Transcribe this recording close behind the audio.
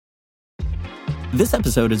This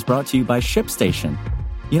episode is brought to you by ShipStation.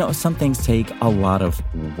 You know, some things take a lot of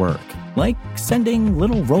work, like sending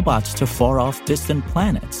little robots to far-off distant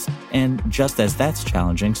planets. And just as that's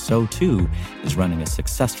challenging, so too is running a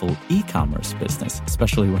successful e-commerce business,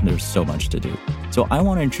 especially when there's so much to do. So I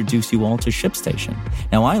want to introduce you all to ShipStation.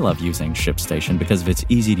 Now, I love using ShipStation because of its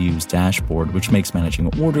easy-to-use dashboard, which makes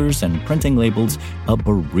managing orders and printing labels a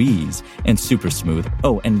breeze and super smooth.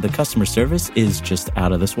 Oh, and the customer service is just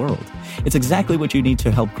out of this world. It's exactly what you need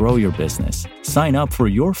to help grow your business. Sign up for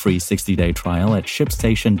your free 60-day trial at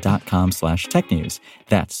shipstation.com/technews.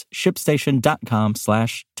 That's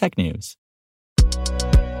shipstation.com/technews.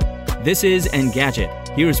 This is Engadget.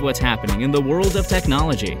 Here's what's happening in the world of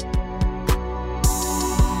technology.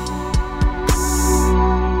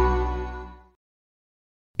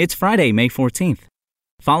 It's Friday, May 14th.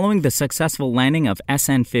 Following the successful landing of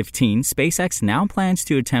SN-15, SpaceX now plans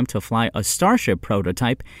to attempt to fly a Starship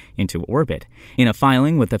prototype into orbit. In a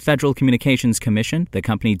filing with the Federal Communications Commission, the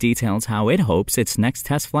company details how it hopes its next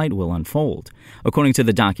test flight will unfold. According to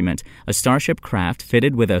the document, a Starship craft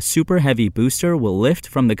fitted with a Super Heavy booster will lift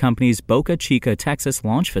from the company's Boca Chica, Texas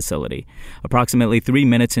launch facility. Approximately 3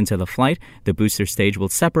 minutes into the flight, the booster stage will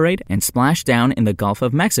separate and splash down in the Gulf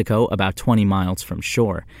of Mexico about 20 miles from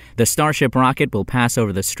shore. The Starship rocket will pass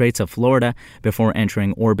over the Straits of Florida before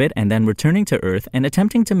entering orbit and then returning to Earth and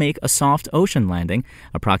attempting to make a soft ocean landing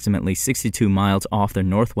approximately 62 miles off the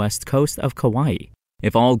northwest coast of Kauai.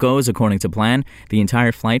 If all goes according to plan, the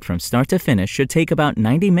entire flight from start to finish should take about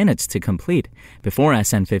 90 minutes to complete. Before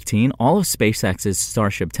SN-15, all of SpaceX's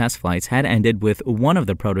Starship test flights had ended with one of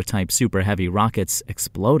the prototype Super Heavy rockets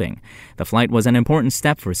exploding. The flight was an important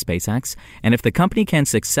step for SpaceX, and if the company can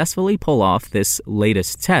successfully pull off this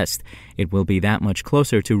latest test, it will be that much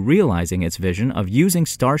closer to realizing its vision of using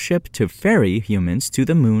Starship to ferry humans to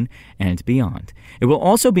the moon and beyond. It will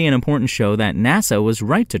also be an important show that NASA was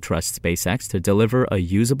right to trust SpaceX to deliver a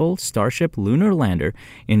usable Starship lunar lander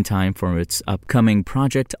in time for its upcoming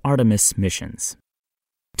Project Artemis missions.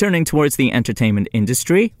 Turning towards the entertainment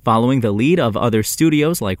industry, following the lead of other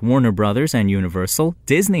studios like Warner Brothers and Universal,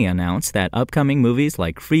 Disney announced that upcoming movies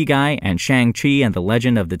like Free Guy and Shang-Chi and the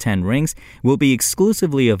Legend of the Ten Rings will be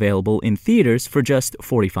exclusively available in theaters for just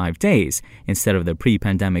 45 days, instead of the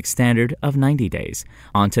pre-pandemic standard of 90 days.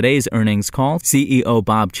 On today's earnings call, CEO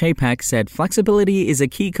Bob Chapek said flexibility is a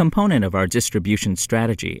key component of our distribution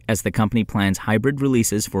strategy, as the company plans hybrid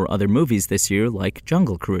releases for other movies this year like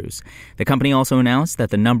Jungle Cruise. The company also announced that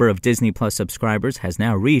the number of Disney Plus subscribers has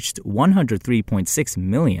now reached 103.6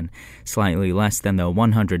 million, slightly less than the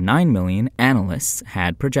 109 million analysts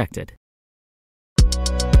had projected.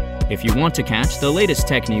 If you want to catch the latest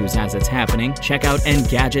tech news as it's happening, check out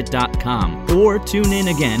Engadget.com or tune in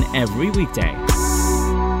again every weekday.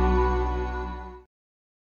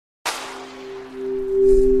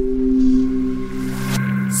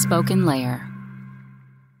 Spoken Layer.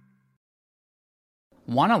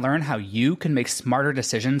 Want to learn how you can make smarter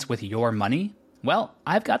decisions with your money? Well,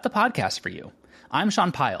 I've got the podcast for you. I'm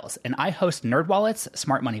Sean Piles, and I host NerdWallet's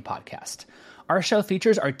Smart Money Podcast. Our show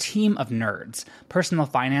features our team of nerds, personal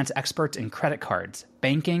finance experts in credit cards,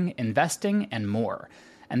 banking, investing, and more.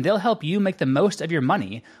 And they'll help you make the most of your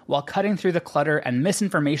money while cutting through the clutter and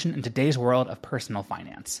misinformation in today's world of personal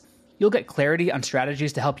finance. You'll get clarity on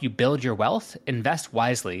strategies to help you build your wealth, invest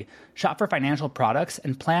wisely, shop for financial products,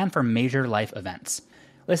 and plan for major life events.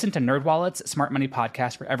 Listen to NerdWallet's Smart Money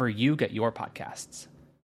Podcast wherever you get your podcasts.